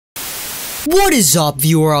What is up,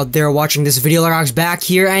 viewer out there watching this video? Larog's back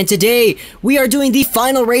here, and today we are doing the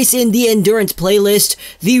final race in the endurance playlist,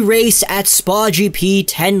 the race at Spa GP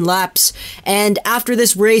 10 laps. And after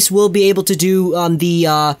this race, we'll be able to do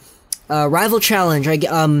the rival challenge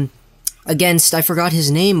against, I forgot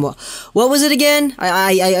his name. What was it again?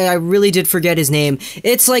 I really did forget his name.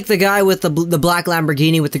 It's like the guy with the black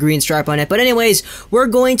Lamborghini with the green stripe on it. But anyways, we're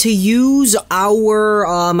going to use our,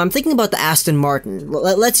 I'm thinking about the Aston Martin.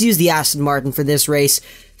 Let's use the Aston Martin for this race,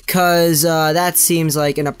 because that seems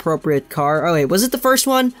like an appropriate car. Oh wait, was it the first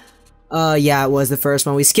one? Yeah, it was the first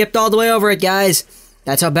one. We skipped all the way over it, guys.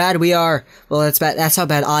 That's how bad we are. Well, that's how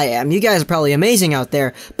bad I am. You guys are probably amazing out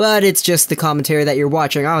there, but it's just the commentary that you're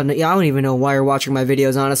watching. I don't even know why you're watching my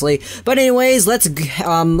videos, honestly. But anyways, let's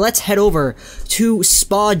head over to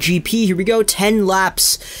Spa GP. Here we go, 10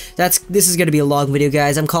 laps. This is gonna be a long video,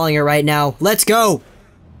 guys. I'm calling it right now. Let's go.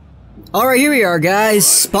 All right, here we are, guys.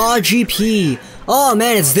 Spa GP. Oh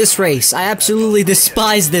man, it's this race. I absolutely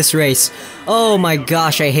despise this race. Oh my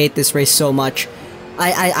gosh, I hate this race so much.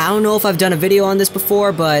 I don't know if I've done a video on this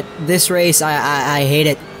before, but this race, I hate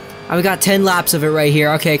it. We got 10 laps of it right here.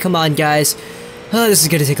 Okay, come on, guys. Oh, this is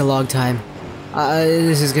gonna take a long time.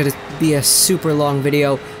 This is gonna be a super long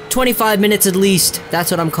video. 25 minutes at least. That's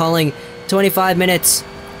what I'm calling. 25 minutes.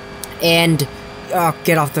 And, oh,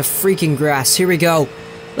 get off the freaking grass. Here we go.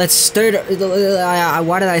 Let's start it.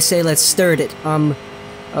 Why did I say let's start it?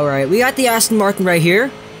 Alright, we got the Aston Martin right here.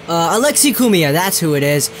 Alexei Kumia, that's who it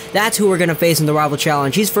is. That's who we're gonna face in the rival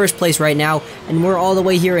challenge. He's first place right now, and we're all the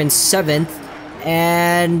way here in 7th.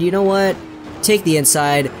 And you know what? Take the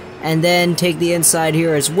inside, and then take the inside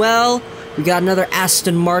here as well. We got another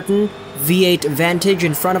Aston Martin V8 Vantage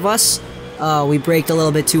in front of us. We braked a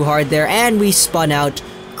little bit too hard there, and we spun out.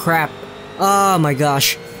 Crap. Oh my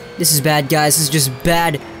gosh. This is bad, guys. This is just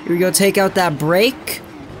bad. Here we go, take out that brake.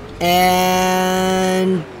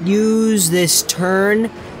 And use this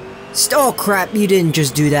turn. Oh crap, you didn't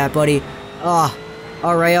just do that, buddy. Ah,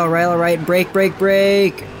 alright. Brake.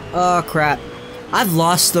 Oh crap. I've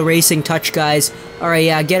lost the racing touch, guys. Alright,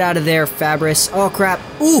 yeah, get out of there, Fabris. Oh crap.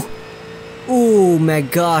 Ooh, my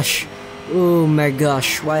gosh. Oh my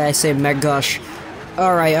gosh. Why I say my gosh.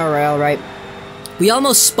 Alright. We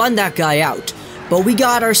almost spun that guy out, but we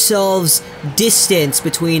got ourselves distance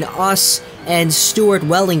between us and Stuart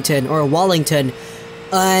Wellington,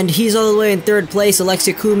 and he's all the way in 3rd place.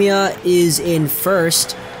 Alexei Kumia is in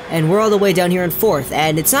 1st, and we're all the way down here in 4th,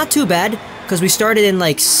 and it's not too bad, because we started in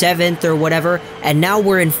like 7th or whatever, and now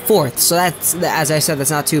we're in 4th, so that's, as I said,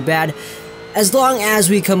 that's not too bad, as long as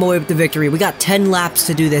we come away with the victory. We got 10 laps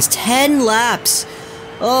to do this. 10 laps!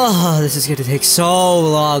 Oh, this is gonna take so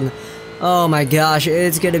long. Oh my gosh,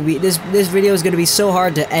 it's gonna be, this video is gonna be so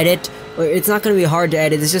hard to edit. It's not gonna be hard to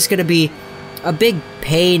edit, it's just gonna be a big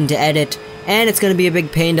pain to edit, and it's gonna be a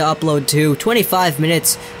big pain to upload too. 25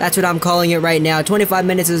 minutes, that's what I'm calling it right now. 25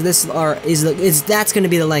 minutes is that's gonna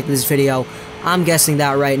be the length of this video. I'm guessing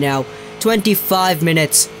that right now. 25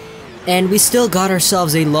 minutes, and we still got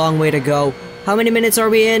ourselves a long way to go. How many minutes are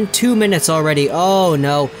we in? 2 minutes already. Oh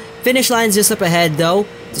no. Finish line's just up ahead though,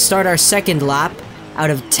 to start our 2nd lap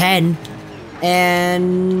out of 10.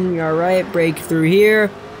 And alright, break through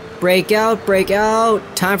here. Break out.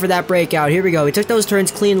 Time for that breakout. Here we go. We took those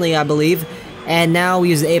turns cleanly, I believe. And now we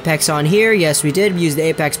use the apex on here. Yes, we did. We used the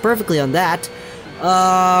apex perfectly on that.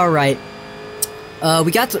 Alright.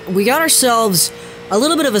 We got ourselves a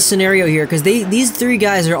little bit of a scenario here, because these 3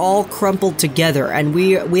 guys are all crumpled together, and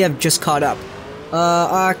we have just caught up.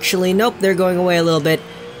 Actually, nope, they're going away a little bit.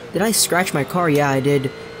 Did I scratch my car? Yeah, I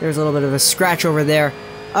did. There's a little bit of a scratch over there.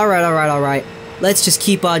 Alright. Let's just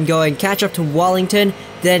keep on going. Catch up to Wallington,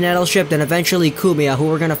 then Nettleship, then eventually Kumia, who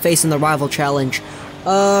we're gonna face in the rival challenge.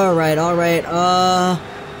 Alright.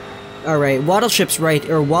 Wattleship's right,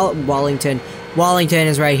 or Wallington. Wallington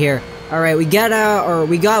is right here. Alright, we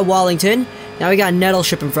got Wallington. Now we got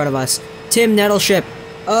Nettleship in front of us. Tim Nettleship.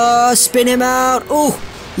 Spin him out. Ooh,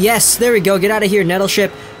 yes, there we go. Get out of here,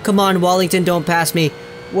 Nettleship. Come on, Wallington, don't pass me.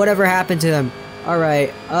 Whatever happened to them?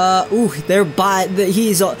 Alright,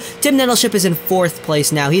 Tim Nettleship is in 4th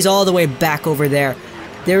place now. He's all the way back over there.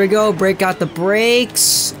 There we go, break out the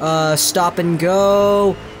brakes, stop and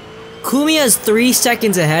go. Kumia's 3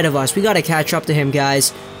 seconds ahead of us. We gotta catch up to him,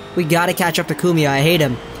 guys. We gotta catch up to Kumia, I hate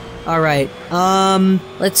him. Alright,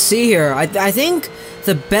 let's see here. I think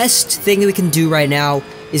the best thing that we can do right now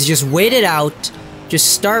is just wait it out,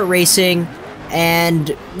 just start racing,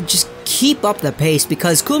 and just keep up the pace,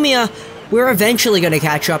 because Kumia, we're eventually going to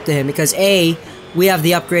catch up to him, because A, we have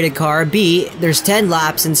the upgraded car, B, there's 10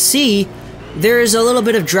 laps, and C, there's a little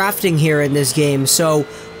bit of drafting here in this game, so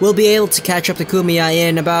we'll be able to catch up to Kumia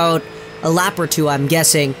in about a lap or two, I'm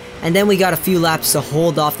guessing, and then we got a few laps to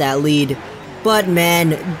hold off that lead. But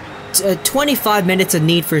man, 25 minutes of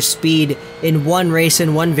Need for Speed in one race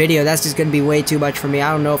in one video, that's just gonna be way too much for me.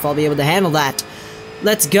 I don't know if I'll be able to handle that.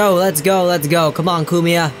 Let's go, let's go, let's go. Come on,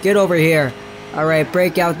 Kumiya, get over here. Alright,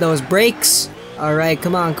 break out those brakes. Alright,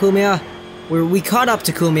 come on, Kumiya. We caught up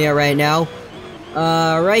to Kumiya right now.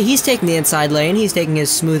 Right, he's taking the inside lane. He's taking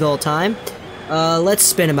his smooth old time. Let's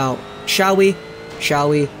spin him out. Shall we? Shall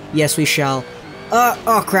we? Yes, we shall.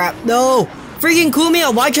 Oh crap, no! Freaking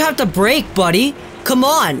Kumiya, why'd you have to brake, buddy? Come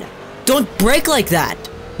on! Don't brake like that!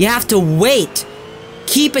 You have to wait,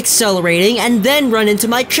 keep accelerating, and then run into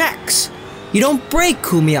my checks! You don't brake,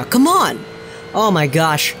 Kumiya, come on! Oh my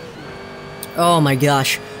gosh. Oh my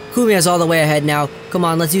gosh. Kumiya's all the way ahead now. Come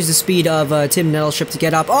on, let's use the speed of Tim Nettleship to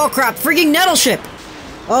get up. Oh crap, freaking Nettleship!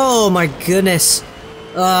 Oh my goodness.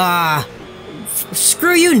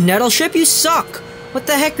 Screw you, Nettleship, you suck! What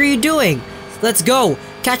the heck are you doing? Let's go!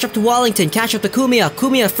 Catch up to Wallington, catch up to Kumiya.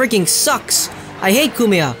 Kumiya freaking sucks! I hate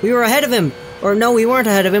Kumiya. We were ahead of him. Or no, we weren't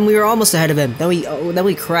ahead of him, we were almost ahead of him. Then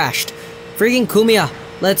we crashed. Freaking Kumiya.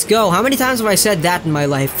 Let's go. How many times have I said that in my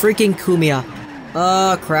life? Freaking Kumiya.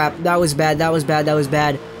 Oh crap, that was bad, that was bad, that was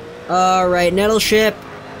bad. Alright, Nettleship.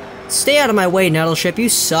 Stay out of my way, Nettleship, you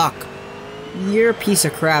suck. You're a piece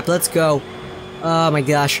of crap, let's go. Oh my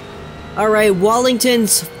gosh. Alright,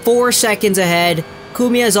 Wallington's 4 seconds ahead.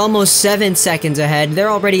 Kumiya's almost 7 seconds ahead. They're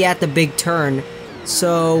already at the big turn.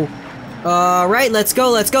 So, alright, let's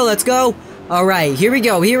go, let's go, let's go. Alright, here we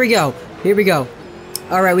go, here we go, here we go.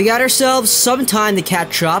 Alright, we got ourselves some time to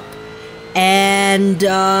catch up. And,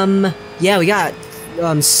 yeah, we got,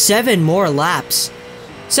 7 more laps.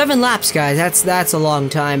 7 laps, guys, that's a long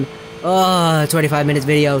time. 25 minutes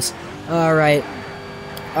videos. Alright.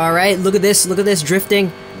 Alright, look at this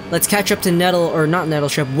drifting. Let's catch up to not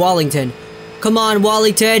Nettleship, Wallington. Come on,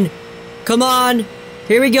 Wallington! Come on!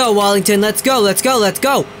 Here we go, Wallington, let's go, let's go, let's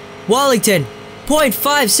go! Wallington!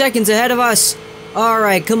 0.5 seconds ahead of us!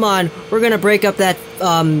 Alright, come on. We're gonna break up that,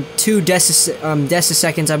 2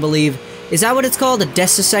 deciseconds, I believe. Is that what it's called? A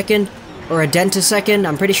decisecond? Or a dentasecond?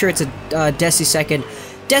 I'm pretty sure it's a, decisecond.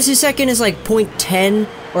 Decisecond is like 0.10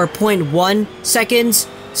 or 0.1 seconds.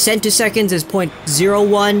 Centiseconds is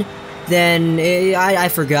 0.01. Then, I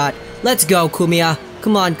forgot. Let's go, Kumiya.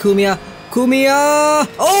 Come on, Kumiya. Kumiya!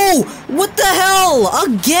 Oh! What the hell?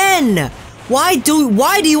 Again! Why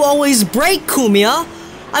do you always brake, Kumiya?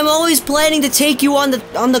 I'm always planning to take you on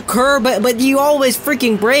the curb, but you always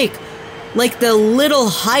freaking brake. Like the little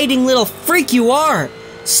hiding little freak you are.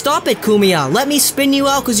 Stop it, Kumiya. Let me spin you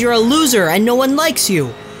out because you're a loser and no one likes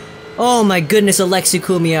you. Oh my goodness, Alexi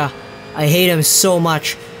Kumiya. I hate him so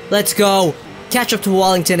much. Let's go. Catch up to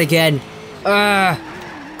Wallington again.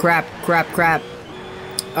 Crap, crap, crap.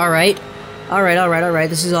 Alright. Alright, alright, alright.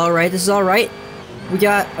 This is alright, this is alright. We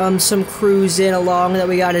got, some cruising along that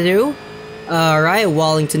we gotta do. Alright,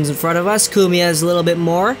 Wallington's in front of us. Kumiya's a little bit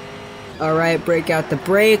more. Alright, break out the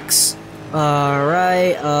brakes.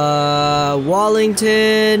 Alright,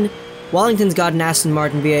 Wallington. Wallington's got an Aston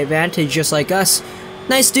Martin V8 Vantage just like us.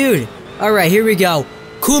 Nice dude. Alright, here we go.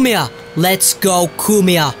 Kumiya! Let's go,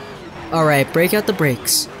 Kumiya! Alright, break out the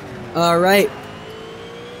brakes. Alright.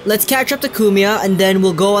 Let's catch up to Kumiya, and then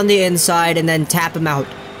we'll go on the inside and then tap him out.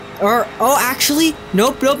 Or, oh, actually?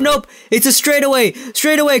 Nope, nope, nope. It's a straightaway.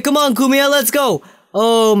 Straightaway. Come on, Kumiya, let's go.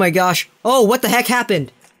 Oh my gosh. Oh, what the heck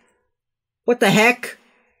happened? What the heck?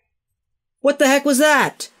 What the heck was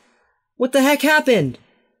that? What the heck happened?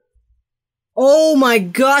 Oh my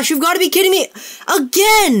gosh, you've got to be kidding me.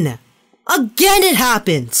 Again! Again it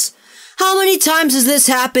happens. How many times has this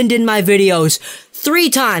happened in my videos? 3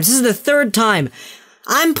 times. This is the 3rd time.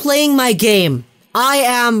 I'm playing my game. I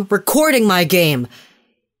am recording my game.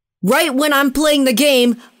 Right when I'm playing the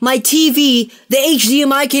game, my TV, the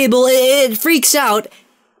HDMI cable, it freaks out.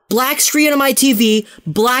 Black screen on my TV,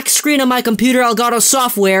 black screen on my computer Elgato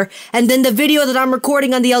software, and then the video that I'm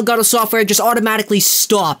recording on the Elgato software just automatically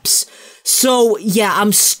stops. So, yeah,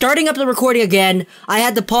 I'm starting up the recording again. I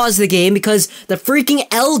had to pause the game because the freaking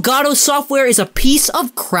Elgato software is a piece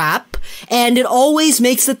of crap, and it always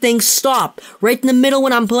makes the thing stop right in the middle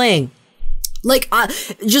when I'm playing. Like,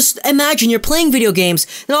 just imagine you're playing video games,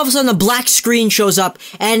 then all of a sudden a black screen shows up,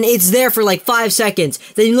 and it's there for like 5 seconds.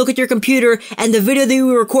 Then you look at your computer, and the video that you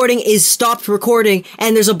were recording is stopped recording,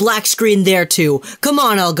 and there's a black screen there too. Come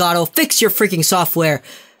on, Elgato, fix your freaking software.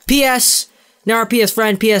 P.S. Now our PS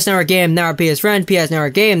friend, PS now our game, now our PS friend, PS now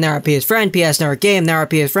our game, now our PS friend, PS now our game, now our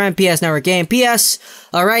PS friend, PS now our game, PS.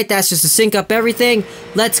 Alright, that's just to sync up everything.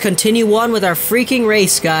 Let's continue on with our freaking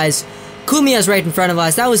race, guys. Kumiya's right in front of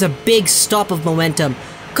us. That was a big stop of momentum.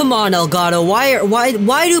 Come on, Elgato.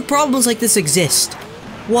 Why do problems like this exist?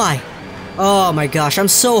 Why? Oh my gosh, I'm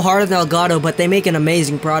so hard on Elgato, but they make an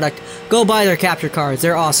amazing product. Go buy their capture cards.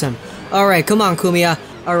 They're awesome. Alright, come on, Kumiya.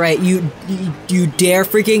 Alright, you dare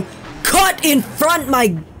freaking cut in front.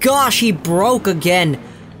 My gosh, he broke again.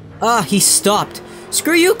 He stopped.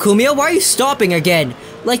 Screw you, Kumiya. Why are you stopping again?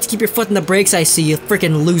 Like to keep your foot in the brakes, I see, you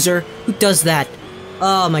freaking loser. Who does that?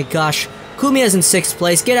 Oh my gosh. Kumiya's in 6th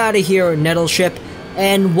place. Get out of here, Nettleship.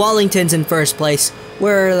 And Wallington's in 1st place.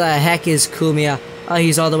 Where the heck is Kumiya? Oh,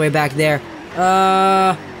 he's all the way back there.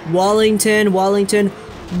 Wallington.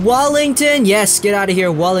 Yes, get out of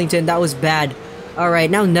here, Wallington. That was bad. Alright,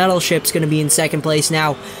 now Nettleship's gonna be in 2nd place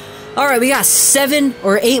now. Alright, we got 7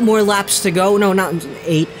 or 8 more laps to go. No, not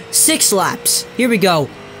 8. 6 laps. Here we go.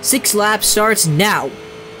 6 laps starts now.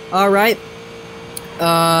 Alright.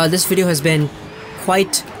 This video has been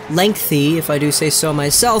quite lengthy, if I do say so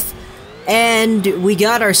myself. And we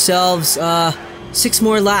got ourselves, 6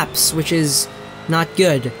 more laps, which is not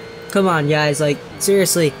good. Come on, guys, like,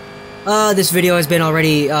 seriously. This video has been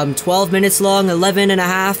already, 12 minutes long, 11 and a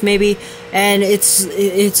half, maybe. And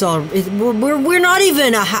we're not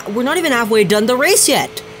even halfway done the race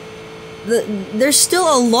yet. There's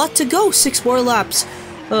still a lot to go. 6 more laps.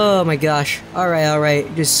 Oh my gosh.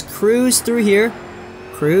 Alright. Just cruise through here.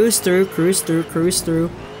 Cruise through.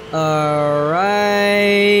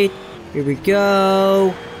 Alright. Here we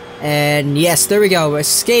go. And yes, there we go.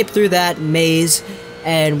 Escape through that maze.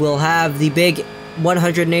 And we'll have the big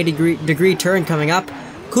 180 degree turn coming up.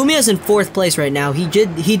 Kumiya's in 4th place right now. He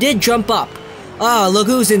did jump up. Oh, look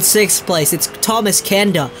who's in 6th place. It's Thomas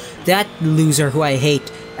Kanda. That loser who I hate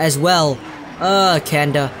as well.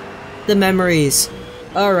 Kanda. The memories.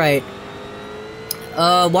 Alright.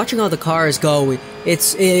 Watching all the cars go,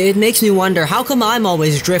 it makes me wonder, how come I'm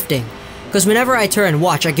always drifting? Because whenever I turn,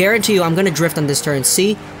 watch, I guarantee you I'm gonna drift on this turn.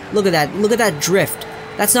 See? Look at that drift.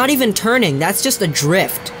 That's not even turning, that's just a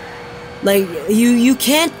drift. Like, you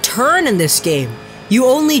can't turn in this game. You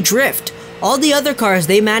only drift. All the other cars,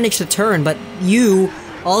 they manage to turn, but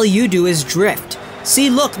all you do is drift. See,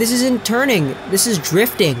 look, this isn't turning, this is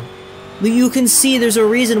drifting. You can see there's a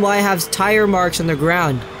reason why I have tire marks on the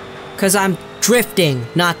ground. Because I'm drifting,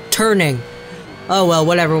 not turning. Oh well,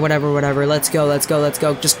 whatever. Let's go.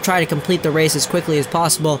 Just try to complete the race as quickly as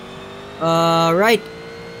possible. Right.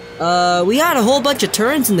 We had a whole bunch of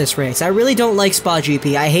turns in this race. I really don't like Spa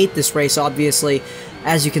GP. I hate this race, obviously,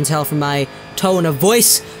 as you can tell from my tone of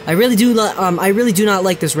voice. I really do not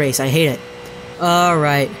like this race. I hate it.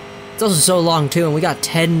 Alright. It's also so long, too, and we got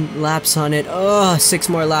 10 laps on it. Oh, 6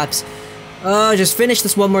 more laps. Just finish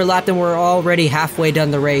this one more lap, then we're already halfway done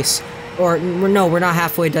the race. Or, no, we're not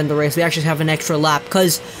halfway done the race. We actually have an extra lap,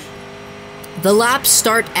 because the laps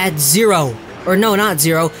start at 0. Or, no, not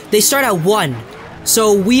 0. They start at 1.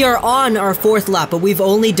 So, we are on our 4th lap, but we've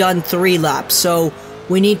only done 3 laps. So,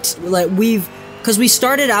 we need to, like, because we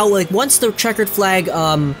started out, like, once the checkered flag,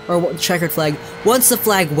 once the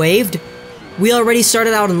flag waved, we already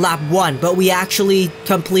started out in lap 1, but we actually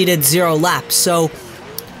completed 0 laps. So,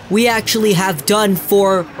 we actually have done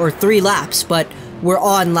 4 or 3 laps, but we're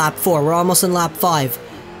on lap 4. We're almost on lap 5.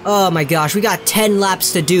 Oh my gosh, we got 10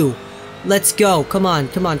 laps to do. Let's go. Come on.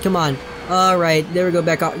 Alright, there we go.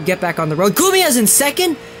 Get back on the road. Kumiya's in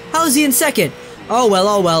 2nd? How is he in 2nd? Oh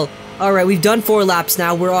well. Alright, we've done 4 laps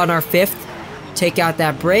now. We're on our 5th. Take out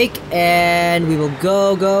that brake, and we will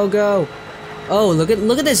go. Oh, look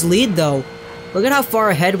at this lead, though. Look at how far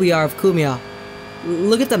ahead we are of Kumiya.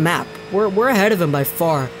 Look at the map. We're ahead of him by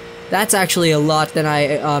far. That's actually a lot than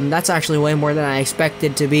that's actually way more than I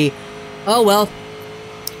expected to be. Oh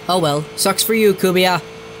well. Sucks for you, Kumiya.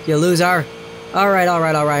 You loser.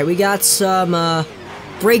 Alright. We got some,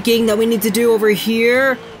 braking that we need to do over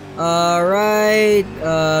here. Alright.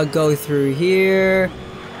 Go through here.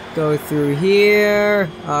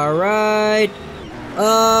 Alright.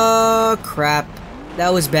 Oh, crap.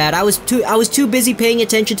 That was bad. I was too busy paying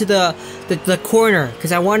attention to the corner,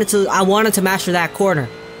 because I wanted to master that corner.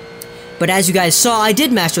 But as you guys saw, I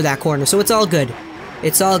did master that corner, so it's all good.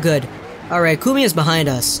 Alright, Kumiya's behind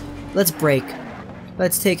us. Let's brake.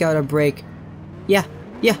 Let's take out a brake. Yeah,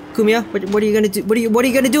 Kumiya, what are you gonna do? What are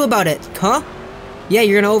you gonna do about it? Huh? Yeah,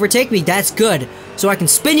 you're gonna overtake me. That's good. So I can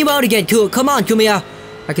spin you out again. Come on, Kumiya.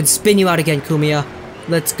 I can spin you out again, Kumiya.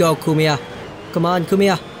 Let's go, Kumiya. Come on,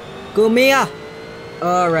 Kumiya.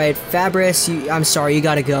 Alright, Fabris, I'm sorry, you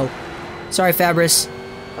gotta go. Sorry, Fabris.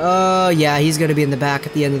 Oh, yeah, he's gonna be in the back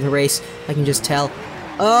at the end of the race. I can just tell.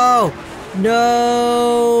 Oh,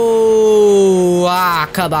 no! Ah,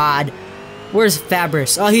 come on. Where's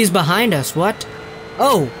Fabris? Oh, he's behind us. What?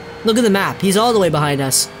 Oh, look at the map. He's all the way behind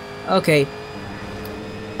us. Okay.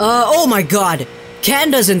 Oh my god!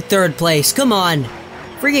 Canda's in 3rd place, come on!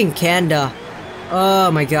 Freaking Canda. Oh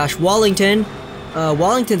my gosh, Wallington.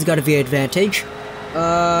 Wallington's got a V8 Vantage.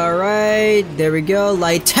 Alright, there we go.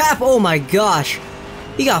 Light tap, oh my gosh!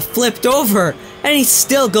 He got flipped over, and he's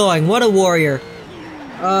still going, what a warrior.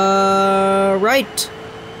 Right.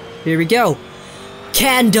 Here we go.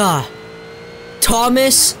 Canda!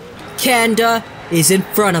 Thomas Canda is in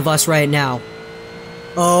front of us right now.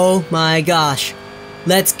 Oh my gosh.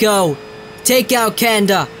 Let's go. Take out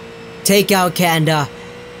Canda. Take out Canda.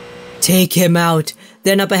 Take him out.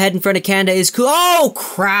 Then up ahead in front of Canda is cool. Oh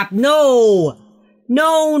crap, no!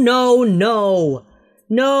 No, no, no.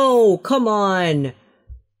 No, come on.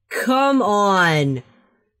 Come on.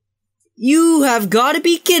 You have got to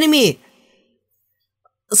be kidding me.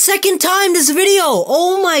 Second time this video.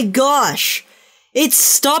 Oh my gosh. It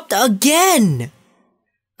stopped again.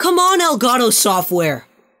 Come on, Elgato software.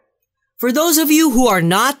 For those of you who are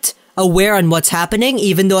not aware on what's happening,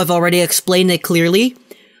 even though I've already explained it clearly,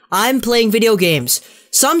 I'm playing video games.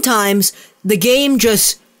 Sometimes the game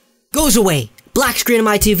just goes away. Black screen on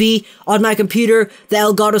my TV, on my computer, the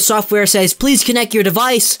Elgato software says, please connect your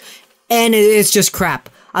device, and it's just crap.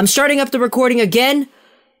 I'm starting up the recording again.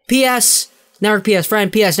 PS, never PS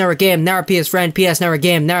friend, PS never game, never PS friend, PS never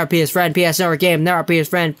game, never PS friend, PS never game, never PS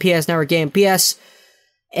friend, PS never game, PS,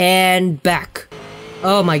 and back.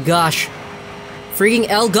 Oh my gosh. Freaking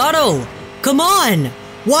Elgato! Come on!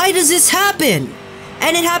 Why does this happen?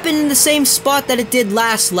 And it happened in the same spot that it did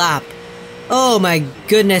last lap. Oh my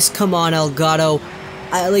goodness, come on, Elgato.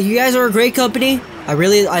 Like, you guys are a great company. I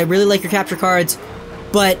really like your capture cards,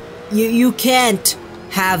 but you can't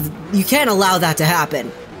allow that to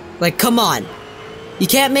happen. Like, come on. You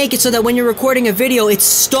can't make it so that when you're recording a video, it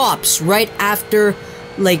stops right after,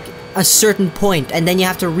 like, a certain point, and then you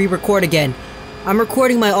have to re-record again. I'm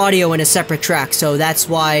recording my audio in a separate track, so that's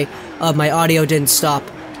why my audio didn't stop.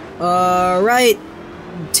 Alright.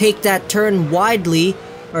 Take that turn widely.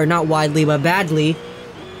 Or not widely, but badly.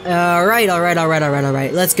 Alright.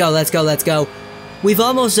 Let's go. We've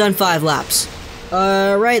almost done 5 laps.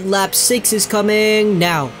 Alright, lap 6 is coming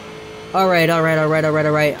now. Alright.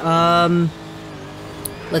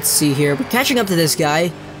 Let's see here. We're catching up to this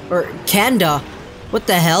guy. Or, Canda. What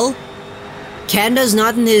the hell? Canda's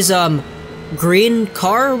not in his, green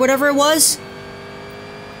car or whatever it was?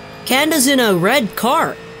 Canda's in a red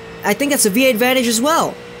car. I think that's a V8 Vantage as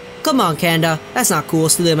well. Come on, Canda. That's not cool,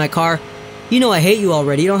 stealing my car. You know I hate you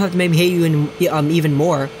already. You don't have to make me hate you even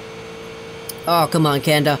more. Oh, come on,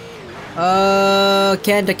 Canda.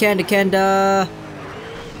 Canda.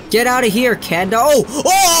 Get out of here, Canda.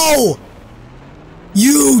 Oh!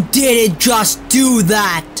 You didn't just do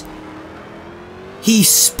that! He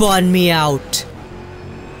spun me out.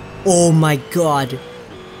 Oh my god.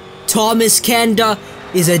 Thomas Canda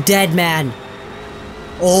is a dead man.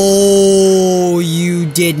 Oh, you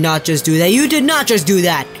did not just do that. You did not just do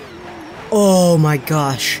that. Oh my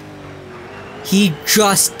gosh. He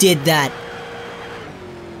just did that.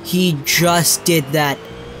 He just did that.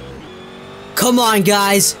 Come on,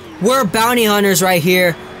 guys. We're bounty hunters right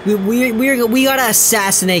here. We gotta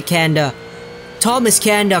assassinate Canda. Thomas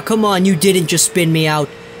Canda, come on, you didn't just spin me out.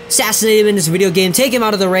 Assassinate him in this video game, take him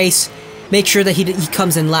out of the race. Make sure that he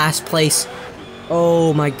comes in last place.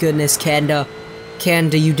 Oh my goodness, Canda.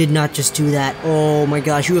 Canda, you did not just do that. Oh my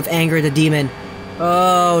gosh, you have angered the demon.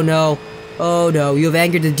 Oh no. Oh no, you have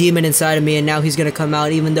angered the demon inside of me, and now he's gonna come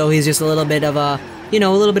out, even though he's just a little bit of a, you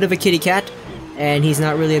know, a little bit of a kitty cat. And he's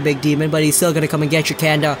not really a big demon, but he's still gonna come and get you,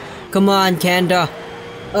 Canda. Come on, Canda.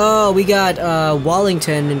 Oh, we got,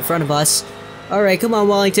 Wallington in front of us. Alright, come on,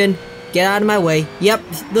 Wallington. Get out of my way. Yep,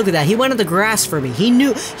 look at that. He went on the grass for me. He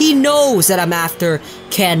knows that I'm after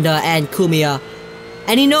Canda and Kumiya.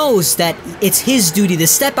 And he knows that it's his duty to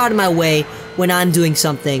step out of my way when I'm doing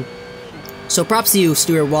something. So props to you,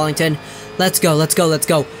 Stuart Wallington. Let's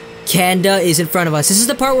go. Canda is in front of us. This is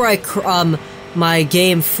the part where my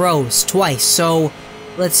game froze twice. So,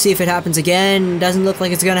 let's see if it happens again. Doesn't look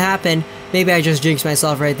like it's gonna happen. Maybe I just jinxed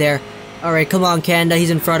myself right there. Alright, come on, Canda.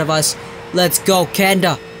 He's in front of us. Let's go,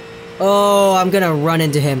 Canda. Oh, I'm gonna run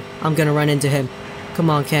into him. Come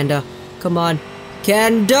on, Canda. Come on.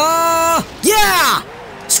 Canda! Yeah!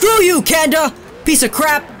 Screw you, Canda! Piece of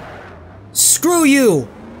crap! Screw you!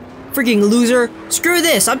 Freaking loser. Screw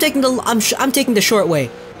this. I'm taking the short way.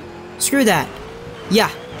 Screw that. Yeah.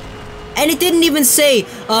 And it didn't even say,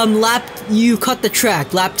 you cut the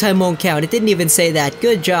track. Lap time won't count. It didn't even say that.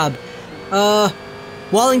 Good job.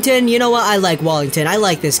 Wallington, you know what? I like Wallington. I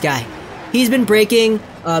like this guy. He's been braking.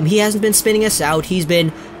 He hasn't been spinning us out. He's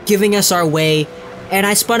been giving us our way. And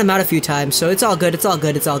I spun him out a few times, so it's all good, it's all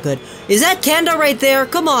good, it's all good. Is that Kanda right there?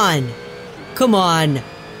 Come on! Come on.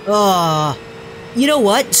 You know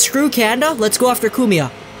what? Screw Kanda, let's go after Kumiya.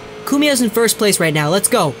 Kumiya's in first place right now, let's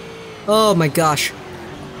go. Oh my gosh.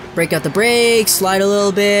 Break out the brakes, slide a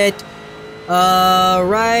little bit.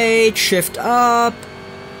 Right, shift up.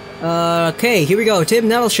 Okay, here we go. Tim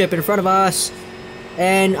Nettleship in front of us.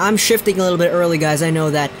 And I'm shifting a little bit early, guys, I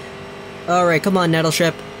know that. Alright, come on,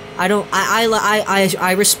 Nettleship.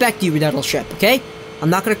 I respect you, Nettleship, okay? I'm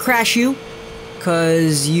not gonna crash you,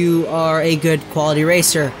 cause you are a good quality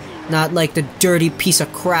racer. Not like the dirty piece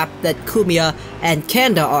of crap that Kumiya and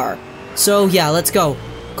Kanda are. So yeah, let's go.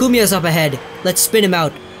 Kumiya's up ahead. Let's spin him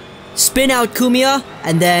out. Spin out Kumiya,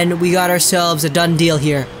 and then we got ourselves a done deal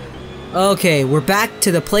here. Okay, we're back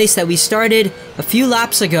to the place that we started a few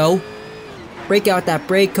laps ago. Break out that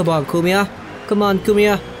brake. Come on, Kumiya. Come on,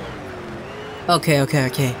 Kumiya. Okay.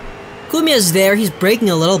 Kumiya's there. He's braking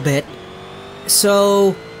a little bit.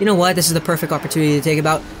 So, you know what? This is the perfect opportunity to take him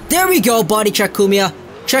out. There we go! Body check, Kumiya.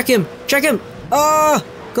 Check him! Check him! Oh!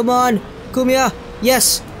 Come on, Kumiya.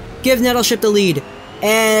 Yes! Give Nettleship the lead.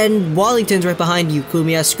 And Wallington's right behind you,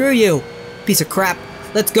 Kumiya. Screw you! Piece of crap.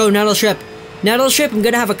 Let's go, Nettleship. Nettleship, I'm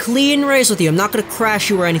gonna have a clean race with you. I'm not gonna crash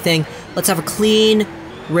you or anything. Let's have a clean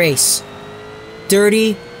race.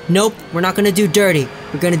 Dirty? Nope, we're not gonna do dirty.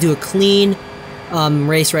 We're gonna do a clean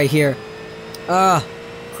race right here.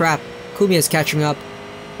 Crap. Kumiya's catching up.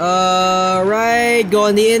 Right, go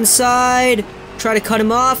on the inside. Try to cut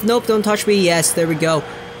him off. Nope, don't touch me. Yes, there we go.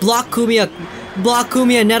 Block Kumiya. Block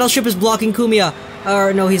Kumiya. Nettleship is blocking Kumiya.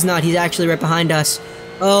 No, he's not. He's actually right behind us.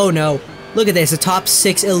 Oh, no. Look at this. The top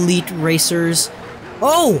 6 elite racers.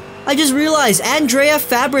 Oh, I just realized Andrea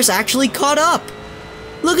Fabris actually caught up.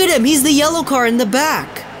 Look at him. He's the yellow car in the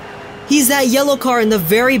back. He's that yellow car in the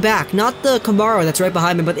very back. Not the Camaro that's right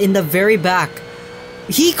behind me, but in the very back.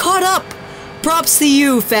 He caught up. Props to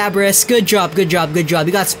you, Fabris. Good job, good job, good job.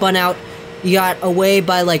 You got spun out. You got away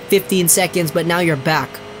by like 15 seconds, but now you're back.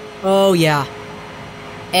 Oh, yeah.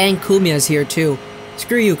 And Kumiya's here, too.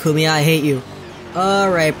 Screw you, Kumiya. I hate you.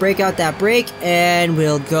 Alright, break out that brake, and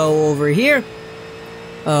we'll go over here.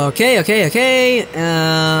 Okay.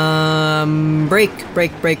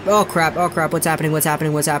 Brake. Oh, crap. What's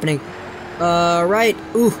happening? Alright.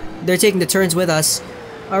 Ooh, they're taking the turns with us.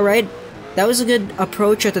 Alright. That was a good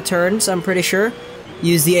approach at the turns, I'm pretty sure.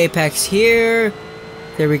 Use the apex here.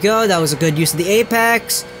 There we go. That was a good use of the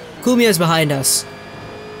apex. Kumiya's behind us.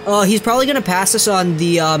 Oh, he's probably gonna pass us on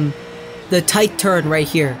the tight turn right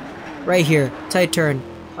here. Right here. Tight turn.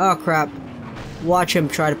 Oh, crap. Watch him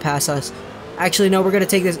try to pass us. Actually, no, we're gonna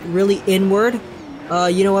take this really inward.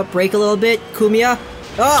 You know what? Brake a little bit. Kumiya.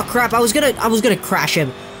 Oh, crap. I was gonna crash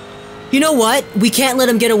him. You know what? We can't let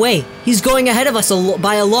him get away. He's going ahead of us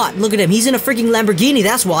by a lot. Look at him. He's in a freaking Lamborghini,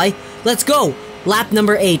 that's why. Let's go. Lap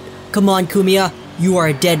number 8. Come on, Kumiya. You are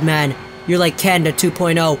a dead man. You're like Kanda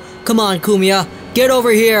 2.0. Come on, Kumiya. Get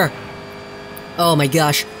over here. Oh my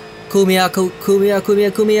gosh. Kumiya.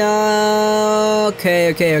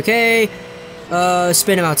 Okay.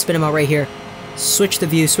 Spin him out right here. Switch the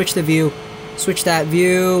view. Switch that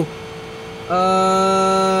view.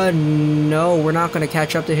 No, we're not gonna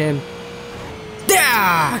catch up to him.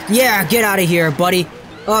 Yeah, get out of here, buddy.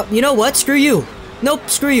 You know what? Screw you. Nope,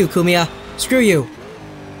 screw you, Kumiya. Screw you.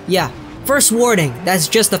 Yeah, first warning. That's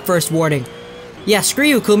just the first warning. Yeah, screw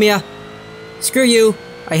you, Kumiya. Screw you.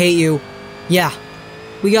 I hate you. Yeah.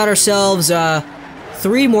 We got ourselves,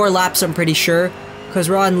 3 more laps, I'm pretty sure. Because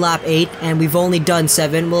we're on lap 8, and we've only done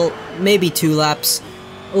 7. Well, maybe 2 laps.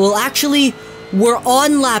 Well, actually, we're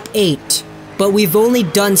on lap 8. But we've only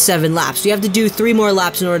done 7 laps. We have to do 3 more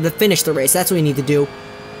laps in order to finish the race. That's what we need to do.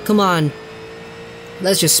 Come on.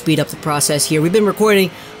 Let's just speed up the process here. We've been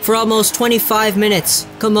recording for almost 25 minutes.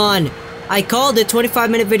 Come on. I called it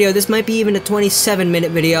 25-minute video. This might be even a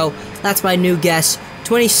 27-minute video. That's my new guess.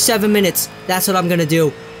 27 minutes. That's what I'm gonna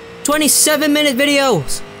do. 27-minute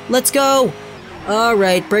videos. Let's go.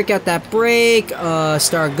 Alright, break out that brake.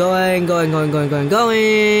 Start going. There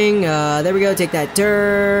we go. Take that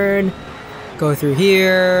turn. Go through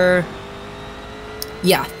here.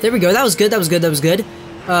 Yeah, there we go. That was good.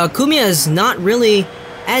 Kumiya is not really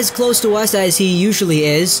as close to us as he usually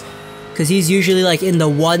is, because he's usually like in the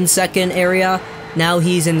 1 second area. Now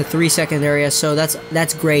he's in the 3 second area, so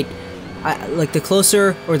that's great. Like the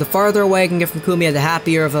closer or the farther away I can get from Kumiya, the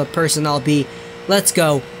happier of a person I'll be. Let's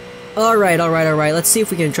go. Alright. Let's see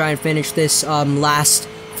if we can try and finish this last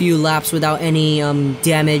few laps without any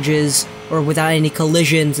damages or without any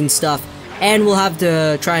collisions and stuff. And we'll have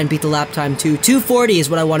to try and beat the lap time too. 240 is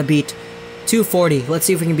what I want to beat. 240. Let's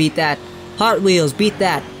see if we can beat that. Hot Wheels, beat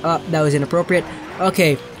that. That was inappropriate.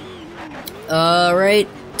 Okay. Alright.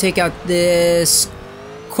 Take out this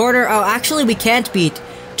quarter. Oh, actually, we can't beat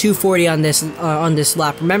 240 on this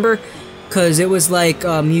lap. Remember? Because it was like,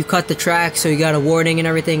 you cut the track, so you got a warning and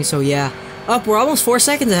everything, so yeah. Up, we're almost 4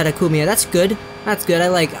 seconds ahead of Kumiya. That's good. That's good.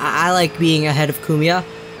 I like being ahead of Kumiya.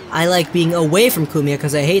 I like being away from Kumiya,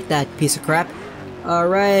 because I hate that piece of crap.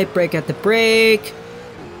 Alright, brake at the brake.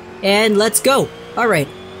 And let's go. Alright.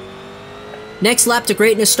 Next lap to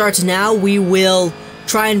greatness starts now. We will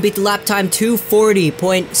try and beat the lap time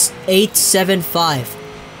 240.875.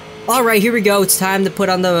 Alright, here we go. It's time to put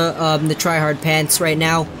on the try-hard pants right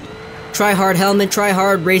now. Try-hard helmet,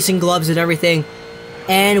 try-hard racing gloves and everything.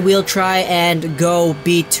 And we'll try and go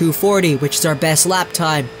beat 240, which is our best lap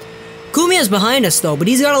time. Kumiya's behind us though, but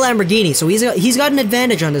he's got a Lamborghini, so he's got an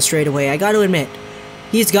advantage on the straightaway, I gotta admit.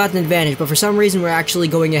 He's got an advantage, but for some reason we're actually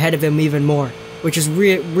going ahead of him even more, which is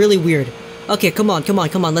really weird. Okay, come on,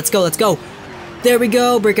 let's go. There we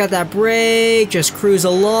go, break out that brake, just cruise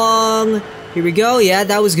along. Here we go, yeah,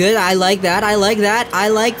 that was good, I like that.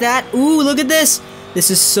 Ooh, look at this! This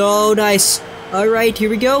is so nice. Alright, here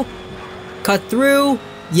we go. Cut through.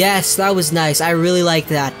 Yes, that was nice, I really liked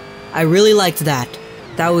that.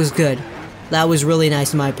 That was good. That was really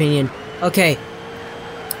nice in my opinion. Okay.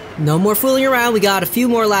 No more fooling around, we got a few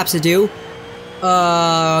more laps to do.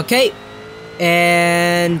 Okay.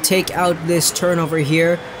 And take out this turn over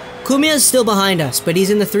here. Kumiya's still behind us, but he's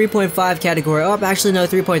in the 3.5 category. Oh, actually no,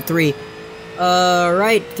 3.3.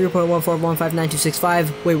 Right,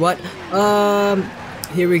 3.1415925. Wait, what?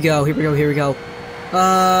 Here we go. Right,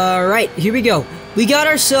 here we go. We got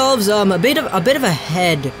ourselves a bit of a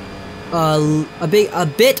head. A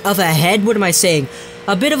bit of a head. What am I saying?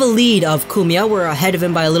 A bit of a lead of Kumiya. We're ahead of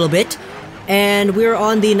him by a little bit, and we're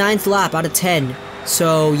on the 9th lap out of 10.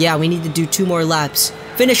 So yeah, we need to do 2 more laps.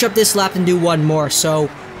 Finish up this lap and do 1 more. So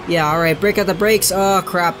yeah, all right. Break out the brakes. Oh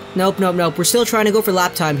crap. Nope. We're still trying to go for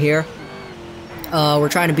lap time here. We're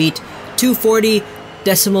trying to beat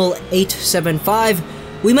 240.875.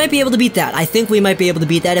 We might be able to beat that. I think we might be able to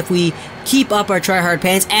beat that if we keep up our try-hard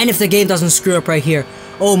pants and if the game doesn't screw up right here.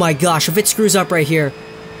 Oh my gosh, if it screws up right here,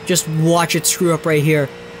 just watch it screw up right here.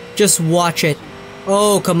 Just watch it.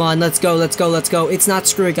 Oh, come on, let's go. It's not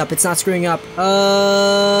screwing up, nope,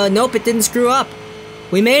 it didn't screw up.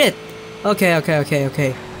 We made it. Okay.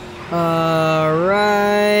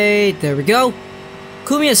 Alright, there we go.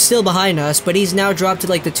 Kumiya's still behind us, but he's now dropped to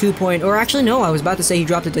like the 2 point, or actually no, I was about to say he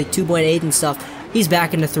dropped it to like 2.8 and stuff. He's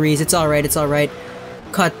back in the 3s, it's alright.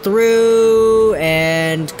 Cut through,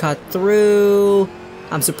 and cut through.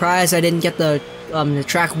 I'm surprised I didn't get the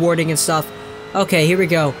track warning and stuff. Okay, here we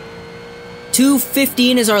go.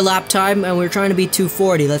 2:15 is our lap time, and we're trying to beat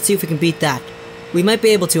 2:40. Let's see if we can beat that. We might be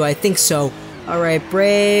able to, I think so. Alright,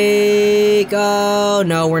 brake. Oh,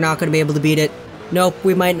 no, we're not going to be able to beat it. Nope,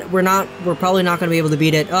 we're probably not going to be able to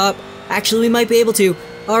beat it. Actually, we might be able to.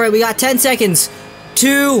 Alright, we got 10 seconds.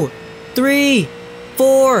 2, 3,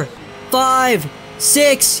 4, 5,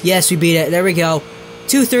 6. Yes, we beat it. There we go.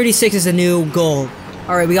 2:36 is the new goal.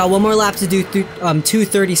 Alright, we got 1 more lap to do through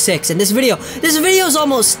 2:36. And this video is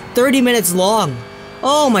almost 30 minutes long.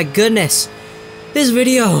 Oh my goodness. This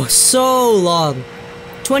video is so long.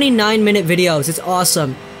 29-minute videos. It's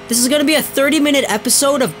awesome. This is going to be a 30-minute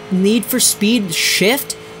episode of Need for Speed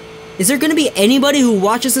Shift? Is there going to be anybody who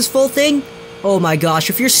watches this full thing? Oh my gosh,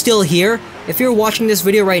 if you're still here, if you're watching this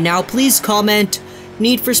video right now, please comment,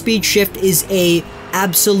 Need for Speed Shift is a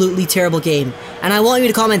absolutely terrible game. And I want you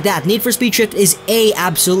to comment that. Need for Speed Shift is a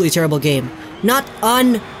absolutely terrible game. Not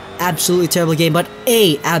an absolutely terrible game, but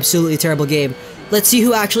a absolutely terrible game. Let's see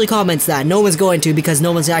who actually comments that. No one's going to, because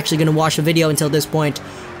no one's actually going to watch the video until this point.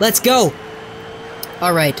 Let's go!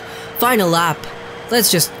 Alright, final lap.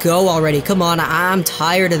 Let's just go already. Come on, I'm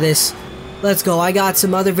tired of this. Let's go. I got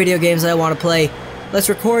some other video games that I want to play. Let's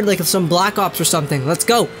record like some Black Ops or something. Let's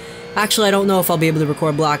go. Actually, I don't know if I'll be able to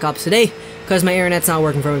record Black Ops today, because my internet's not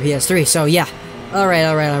working from a PS3, so yeah.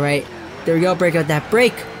 Alright. There we go, break out that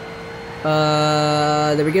brake.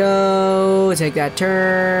 There we go. Take that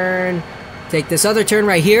turn. Take this other turn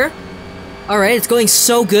right here. Alright, it's going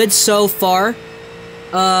so good so far.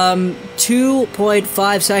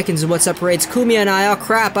 2.5 seconds is what separates Kumiya and I. Oh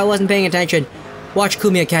crap, I wasn't paying attention. Watch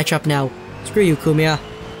Kumiya catch up now. Screw you, Kumiya.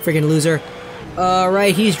 Friggin' loser.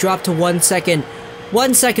 Alright, he's dropped to 1 second.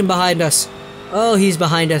 1 second behind us. Oh, he's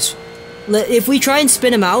behind us. If we try and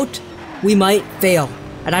spin him out, we might fail.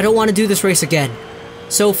 And I don't want to do this race again.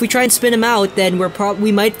 So if we try and spin him out, then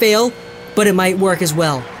we might fail, but it might work as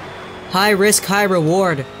well. High risk, high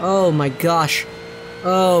reward. Oh my gosh.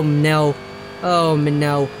 Oh no. Oh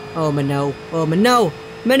no. Oh no. Oh no.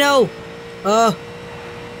 No.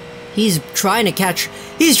 He's trying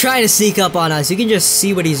to sneak up on us. You can just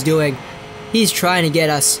see what he's doing. He's trying to get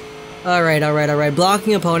us. Alright.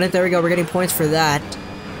 Blocking opponent. There we go. We're getting points for that.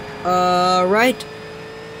 Right.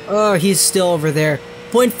 Oh, he's still over there.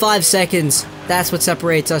 0.5 seconds. That's what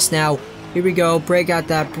separates us now. Here we go. Break out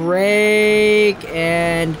that brake.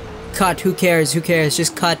 And cut. Who cares? Who cares?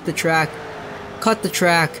 Just cut the track. Cut the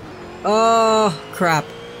track. Oh, crap.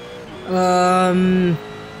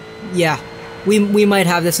 Yeah. We might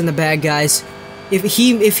have this in the bag, guys. If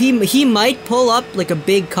he might pull up like a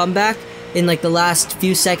big comeback in like the last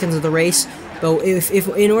few seconds of the race, but if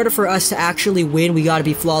in order for us to actually win, we gotta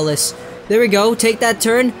be flawless. There we go. Take that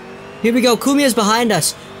turn. Here we go. Kumia's behind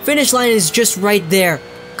us. Finish line is just right there.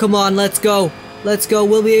 Come on, let's go. Let's go.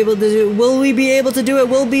 Will we be able to do it? Will we be able to do it?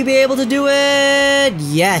 Will we be able to do it?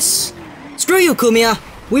 Yes. Screw you, Kumiya.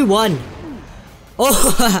 We won.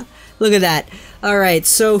 Oh, look at that. Alright,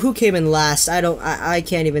 so who came in last? I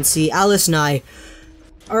can't even see. Alice and I.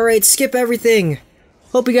 Alright, skip everything.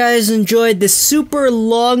 Hope you guys enjoyed this super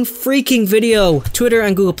long freaking video. Twitter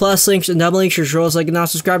and Google Plus links and double links, your trolls like and now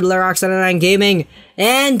subscribe to Lerox99 Gaming.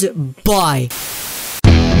 And bye.